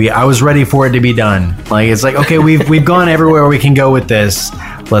making the movie, I was ready for it to be done. Like, it's like, okay, we've gone everywhere we can go with this.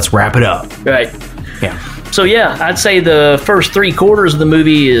 Let's wrap it up. Right. Yeah. So yeah, I'd say the first 3/4 of the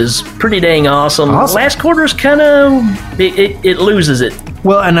movie is pretty dang awesome. Last quarter's kind of it loses it.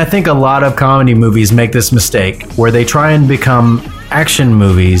 Well, and I think a lot of comedy movies make this mistake where they try and become action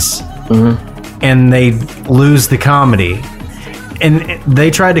movies, and they lose the comedy. And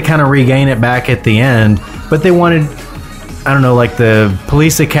they tried to kind of regain it back at the end, but they wanted, I don't know, like the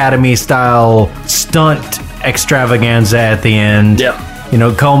Police Academy style stunt extravaganza at the end. Yeah. You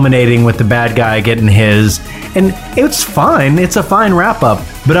know, culminating with the bad guy getting his. And it's fine. It's a fine wrap up,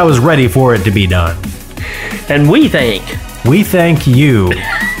 but I was ready for it to be done. And we thank you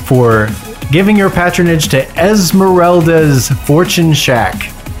for giving your patronage to Esmeralda's Fortune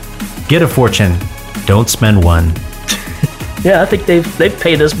Shack. Get a fortune. Don't spend one. Yeah, I think they've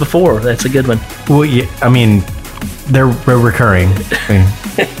paid us before. That's a good one. Well, yeah, I mean, they're recurring.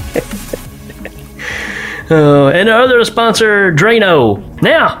 And our other sponsor, Drano.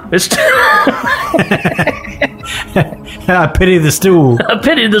 Now, it's... I pity the stool. I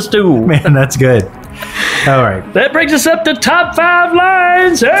pity the stool. Man, that's good. All right. That brings us up to top 5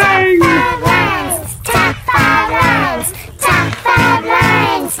 lines. Hey! Top 5 lines. Top 5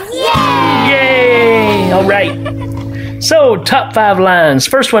 lines. Yay! Yay! All right. So, top 5 lines.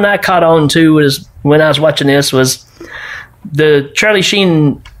 First one I caught on to was when I was watching this was the Charlie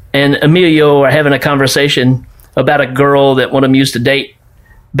Sheen and Emilio are having a conversation about a girl that one of them used to date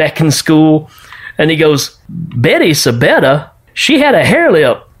back in school. And he goes, Betty Sabetta, she had a hair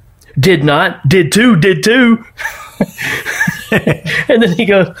lip. Did not. Did too. And then he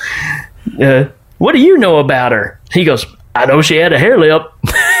goes, what do you know about her? He goes, I know she had a hair lip.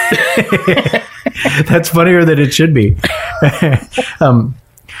 That's funnier than it should be.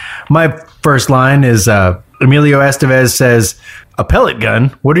 My first line is Emilio Estevez says, a pellet gun?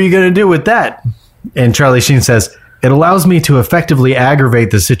 What are you going to do with that? And Charlie Sheen says, it allows me to effectively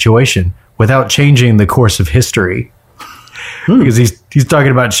aggravate the situation without changing the course of history. Because he's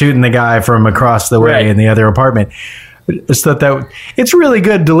talking about shooting the guy from across the way in the other apartment. I just thought that it's really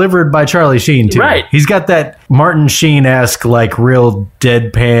good delivered by Charlie Sheen too. Right. He's got that Martin Sheen-esque, like real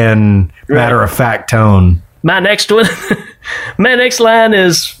deadpan, matter-of-fact tone. My next one, my next line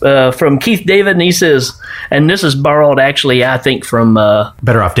is from Keith David, and he says, and this is borrowed actually, I think, from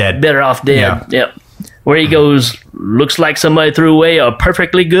Better Off Dead. Better Off Dead. Yeah. Yep. Where he goes, looks like somebody threw away a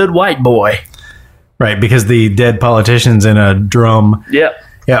perfectly good white boy. Right, because the dead politician's in a drum.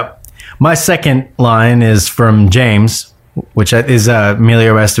 Yep. My second line is from James, which is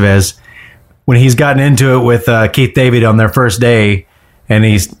Emilio Estevez, when he's gotten into it with Keith David on their first day, and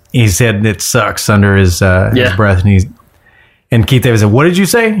he said it sucks under his breath, and Keith David said, "What did you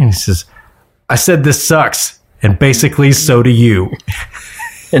say?" And he says, "I said this sucks, and basically so do you."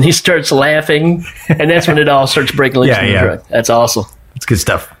 And he starts laughing, and that's when it all starts breaking loose. Yeah. That's awesome. It's good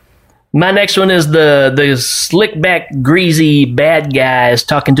stuff. My next one is the slick back, greasy bad guys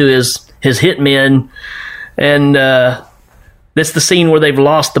talking to his hitmen, and that's the scene where they've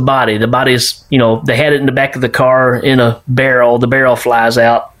lost the body. The body's, they had it in the back of the car in a barrel. The barrel flies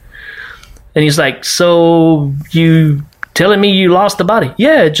out, and he's like, "So you telling me you lost the body?"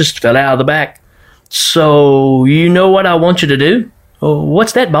 "Yeah, it just fell out of the back." "So you know what I want you to do?" "Oh,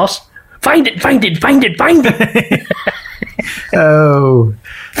 what's that, boss?" Find it. Oh,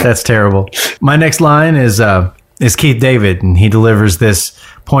 that's terrible. My next line is Keith David, and he delivers this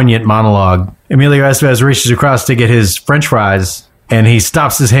poignant monologue. Emilio Estevez reaches across to get his French fries, and he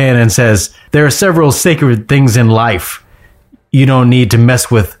stops his hand and says, "There are several sacred things in life you don't need to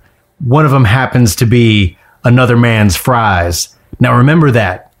mess with. One of them happens to be another man's fries. Now remember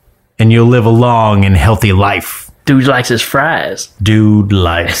that, and you'll live a long and healthy life." Dude likes his fries. Dude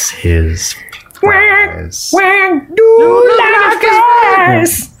likes his fries. Dude likes his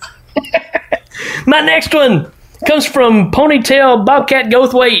fries. My next one comes from Ponytail Bobcat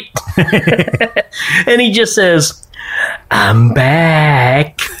Goldthwait. And he just says, "I'm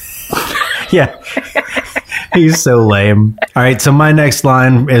back." Yeah. He's so lame. All right, so my next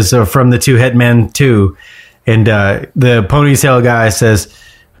line is from The Two Hitmen 2. And the Ponytail guy says,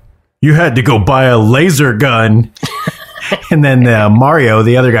 "You had to go buy a laser gun." And then Mario,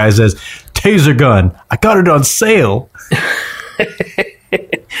 the other guy, says, "Taser gun. I got it on sale."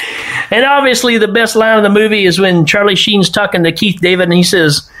 And obviously the best line of the movie is when Charlie Sheen's talking to Keith David and he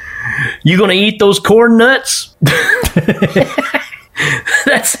says, "You gonna eat those corn nuts?"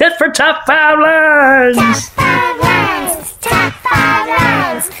 That's it for top 5 lines. Top 5 lines. Top 5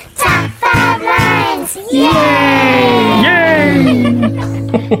 lines. Top 5 lines. Yay!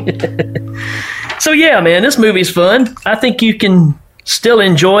 So yeah, man, this movie's fun. I think you can still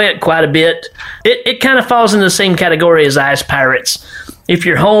enjoy it quite a bit. It kind of falls in the same category as Ice Pirates. If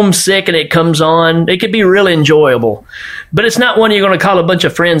you're homesick and it comes on, it could be really enjoyable. But it's not one you're going to call a bunch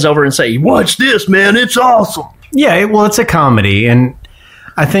of friends over and say, watch this, man, it's awesome. Yeah, well, it's a comedy, and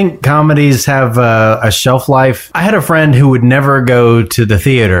I think comedies have a shelf life. I had a friend who would never go to the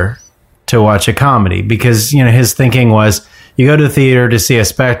theater to watch a comedy because, you know, his thinking was you go to the theater to see a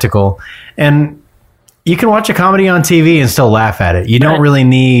spectacle, and you can watch a comedy on TV and still laugh at it. You don't really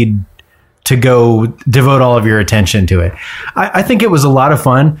need to go devote all of your attention to it. I think it was a lot of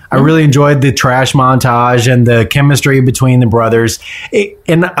fun. I really enjoyed the trash montage and the chemistry between the brothers.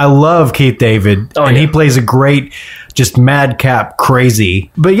 And I love Keith David. He plays a great, just madcap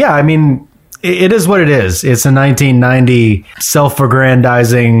crazy. But yeah, I mean, it is what it is. It's a 1990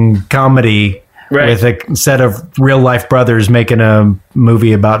 self-aggrandizing comedy with a set of real-life brothers making a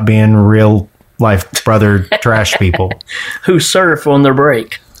movie about being real-life brother trash people. Who surf on their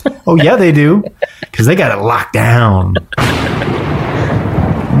break. Oh, yeah, they do. Because they got it locked down.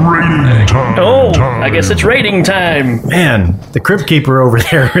 Rating time. Oh, I guess it's rating time. Man, the Crypt Keeper over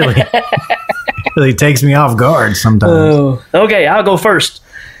there really takes me off guard sometimes. Okay, I'll go first.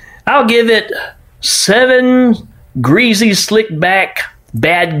 I'll give it 7 greasy, slick back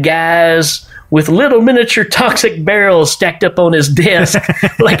bad guys with little miniature toxic barrels stacked up on his desk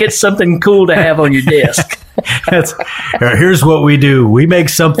like it's something cool to have on your desk. Here's what we do. We make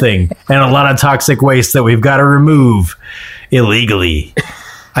something and a lot of toxic waste that we've got to remove illegally.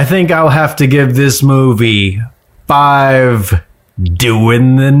 I think I'll have to give this movie 5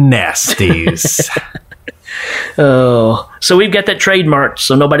 doing the nasties. Oh, so we've got that trademarked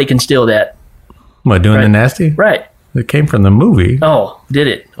so nobody can steal that. What, doing the nasty? Right. It came from the movie. Oh, did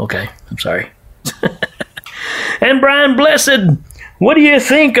it? Okay, I'm sorry. And Brian Blessed, what do you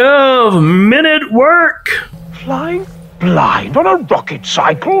think of Men at Work? Flying blind on a rocket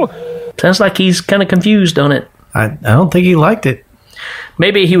cycle? Sounds like he's kind of confused on it. I don't think he liked it.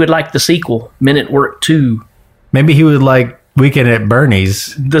 Maybe he would like the sequel, Men at Work 2. Maybe he would like Weekend at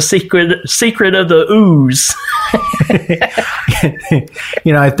Bernie's. The secret of the ooze.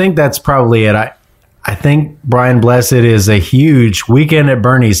 You know, I think that's probably it. I think Brian Blessed is a huge Weekend at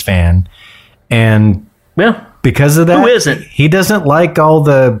Bernie's fan. And because of that, who isn't? He doesn't like all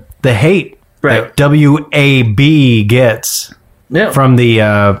the hate that WAB gets from the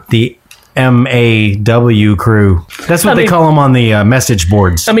MAW crew. That's what they call them on the message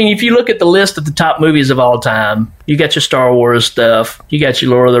boards. I mean, if you look at the list of the top movies of all time, you got your Star Wars stuff, you got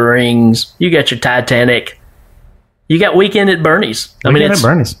your Lord of the Rings, you got your Titanic, you got Weekend at Bernie's. Weekend at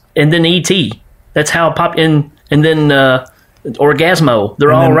Bernie's. And then E.T. That's how and then Orgasmo.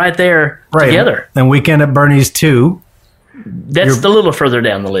 They're all right there together. And Weekend at Bernie's 2. That's a little further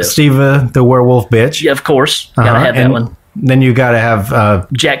down the list. Steve the werewolf bitch. Yeah, of course. Gotta have that one. Then you got to have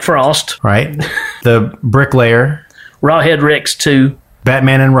Jack Frost. Right. The Bricklayer. Rawhead Rex 2.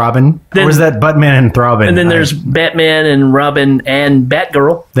 Batman and Robin. Or is that Batman and Throbbing? And then there's Batman and Robin and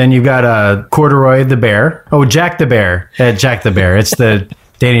Batgirl. Then you got Corduroy the Bear. Oh, Jack the Bear. Jack the Bear. It's the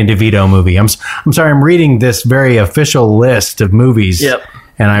Danny DeVito movie. I'm sorry. I'm reading this very official list of movies. Yep.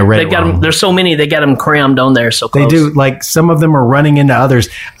 And I read it wrong. There's so many. They got them crammed on there so close. They do. Like, some of them are running into others.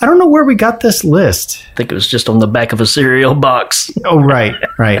 I don't know where we got this list. I think it was just on the back of a cereal box. Oh, right.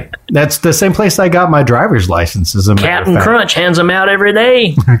 That's the same place I got my driver's license. As a matter Captain of fact. Crunch hands them out every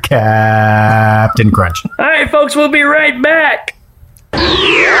day. Captain Crunch. All right, folks, we'll be right back.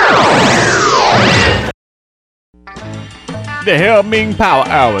 The Hell Ming Power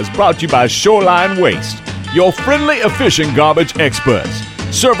Hour is brought to you by Shoreline Waste, your friendly, efficient garbage experts,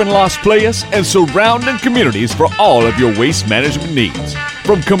 serving Los Playas and surrounding communities for all of your waste management needs.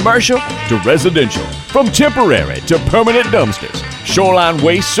 From commercial to residential, from temporary to permanent dumpsters, Shoreline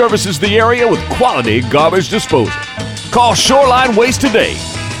Waste services the area with quality garbage disposal. Call Shoreline Waste today,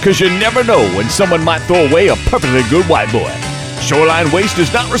 because you never know when someone might throw away a perfectly good white boy. Shoreline Waste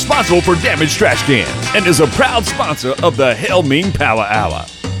is not responsible for damaged trash cans and is a proud sponsor of the Hell Ming Power Hour.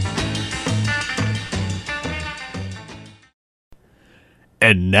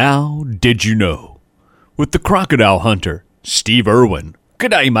 And now, did you know? With the crocodile hunter, Steve Irwin.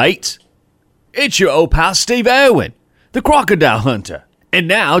 G'day, mates. It's your old pal Steve Irwin, the crocodile hunter. And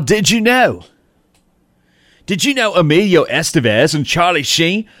now, did you know? Did you know Emilio Estevez and Charlie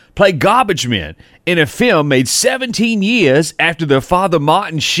Sheen play garbage men in a film made 17 years after their father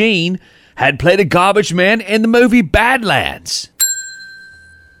Martin Sheen had played a garbage man in the movie Badlands?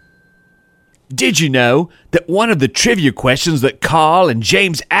 Did you know that one of the trivia questions that Carl and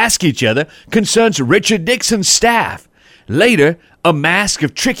James ask each other concerns Richard Nixon's staff? Later, a mask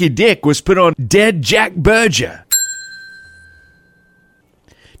of Tricky Dick was put on dead Jack Berger.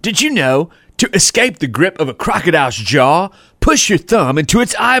 Did you know, to escape the grip of a crocodile's jaw, push your thumb into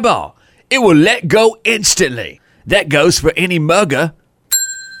its eyeball. It will let go instantly. That goes for any mugger.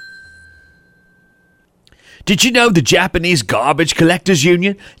 Did you know the Japanese Garbage Collectors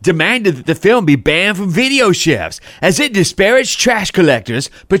Union demanded that the film be banned from video shelves as it disparaged trash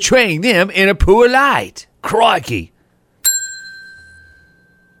collectors, portraying them in a poor light? Crikey.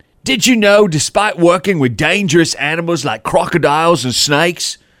 Did you know, despite working with dangerous animals like crocodiles and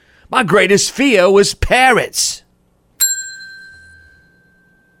snakes, my greatest fear was parrots?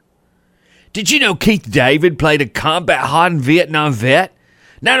 Did you know Keith David played a combat-hardened Vietnam vet?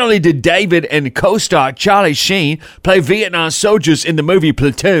 Not only did David and co-star Charlie Sheen play Vietnam soldiers in the movie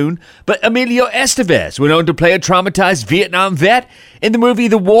Platoon, but Emilio Estevez went on to play a traumatized Vietnam vet in the movie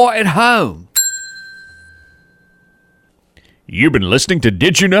The War at Home. You've been listening to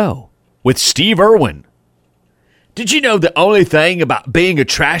Did You Know? With Steve Irwin. Did you know the only thing about being a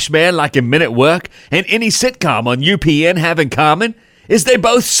trash man like in Men at Work and any sitcom on UPN have in common is they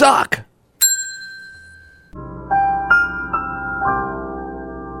both suck?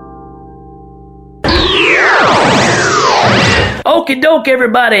 Okie doke,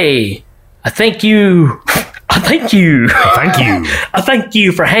 everybody. I thank you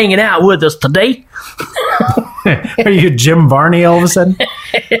for hanging out with us today. Are you Jim Varney all of a sudden?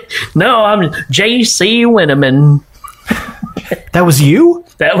 No, I'm J.C. Winneman. That was you?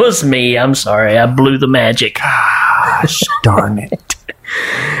 That was me. I'm sorry. I blew the magic. Gosh, darn it.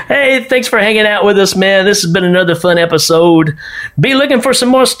 Hey, thanks for hanging out with us, man. This has been another fun episode. Be looking for some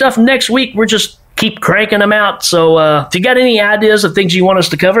more stuff next week. We're just keep cranking them out. So if you got any ideas of things you want us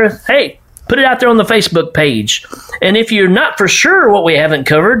to cover, hey, put it out there on the Facebook page. And if you're not for sure what we haven't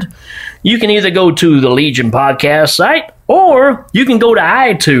covered, you can either go to the Legion Podcast site or you can go to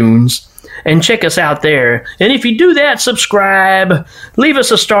iTunes and check us out there. And if you do that, subscribe, leave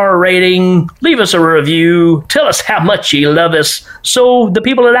us a star rating, leave us a review, tell us how much you love us so the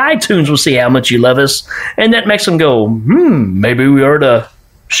people at iTunes will see how much you love us. And that makes them go, maybe we ought to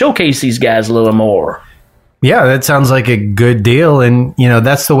showcase these guys a little more. Yeah, that sounds like a good deal. And,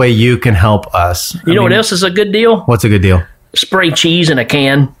 that's the way you can help us. You know what else is a good deal? What's a good deal? Spray cheese in a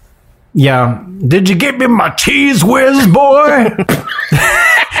can. Yeah. Did you get me my cheese whiz, boy?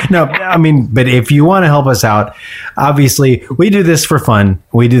 No, but if you want to help us out, obviously, we do this for fun.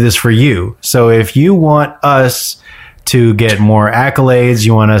 We do this for you. So if you want us to get more accolades,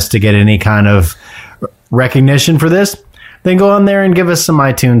 you want us to get any kind of recognition for this, then go on there and give us some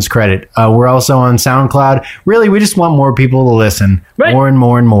iTunes credit. We're also on SoundCloud. Really, we just want more people to listen. Right. More and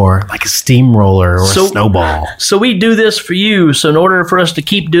more and more, like a steamroller or a snowball. So we do this for you. So in order for us to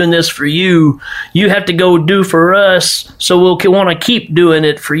keep doing this for you, you have to go do for us. So we'll want to keep doing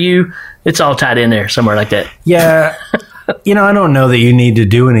it for you. It's all tied in there, somewhere like that. Yeah. I don't know that you need to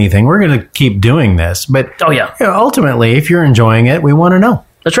do anything. We're going to keep doing this. But ultimately, if you're enjoying it, we want to know.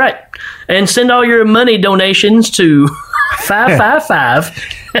 That's right. And send all your money donations to 555.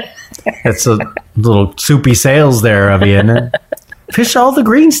 It's a little soupy sales there of you, isn't it? Fish all the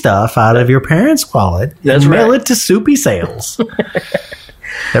green stuff out of your parents' wallet and mail it to Soupy Sales.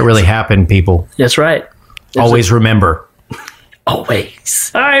 That really happened, people. That's right. Always remember.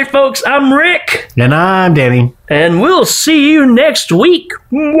 Always. All right, folks, I'm Rick. And I'm Danny. And we'll see you next week.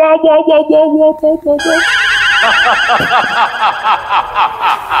 Wah, wah, wah, wah, wah, wah, wah, wah.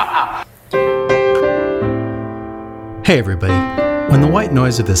 Hey everybody, when the white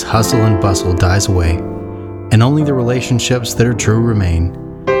noise of this hustle and bustle dies away, and only the relationships that are true remain,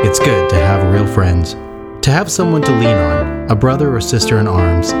 it's good to have real friends. To have someone to lean on, a brother or sister in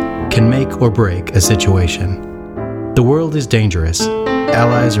arms, can make or break a situation. The world is dangerous.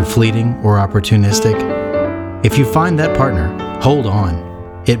 Allies are fleeting or opportunistic. If you find that partner, hold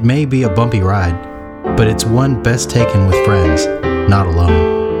on. It may be a bumpy ride, but it's one best taken with friends, not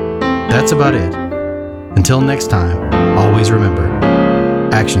alone. That's about it. Until next time, always remember,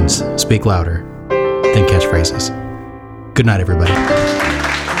 actions speak louder than catchphrases. Good night, everybody.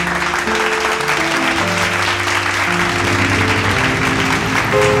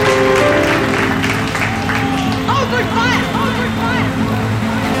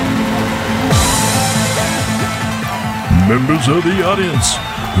 Members of the audience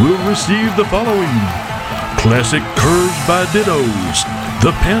will receive the following: classic curves by Dittos,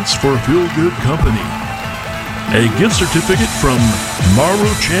 the pants for Feel Good Company, a gift certificate from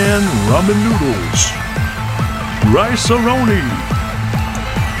Maruchan Ramen Noodles, Rice-A-Roni.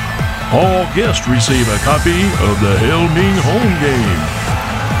 All guests receive a copy of the Hail Ming home game.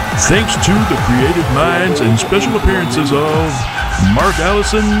 Thanks to the creative minds and special appearances of Mark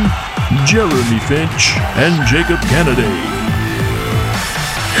Allison, Jeremy Finch, and Jacob Kennedy.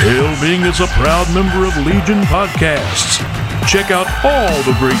 Hail Ming is a proud member of Legion Podcasts. Check out all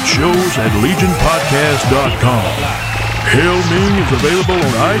the great shows at legionpodcast.com. Hail Ming is available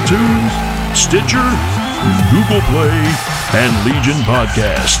on iTunes, Stitcher, Google Play, and Legion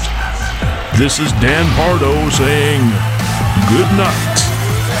Podcast. This is Dan Pardo saying good night.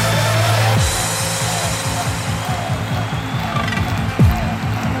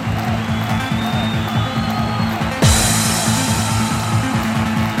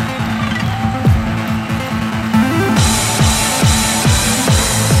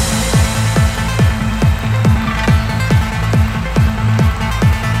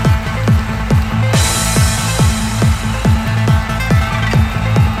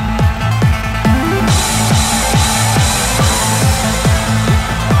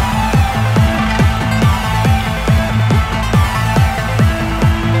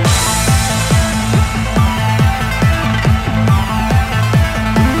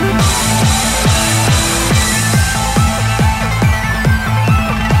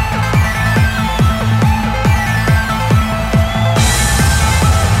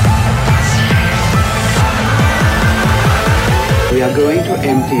 We are going to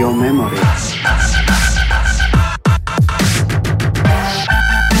empty your memory.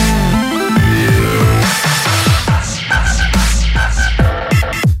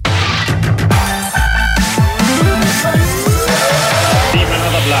 Demon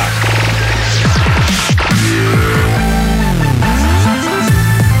of the Block.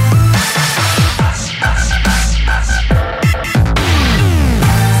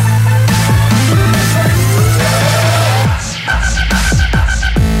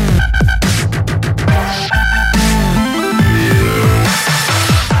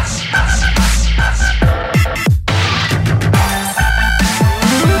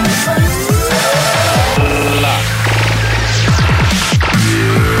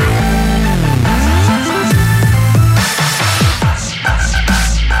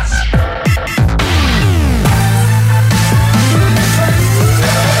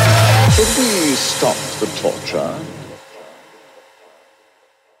 Should we stop the torture?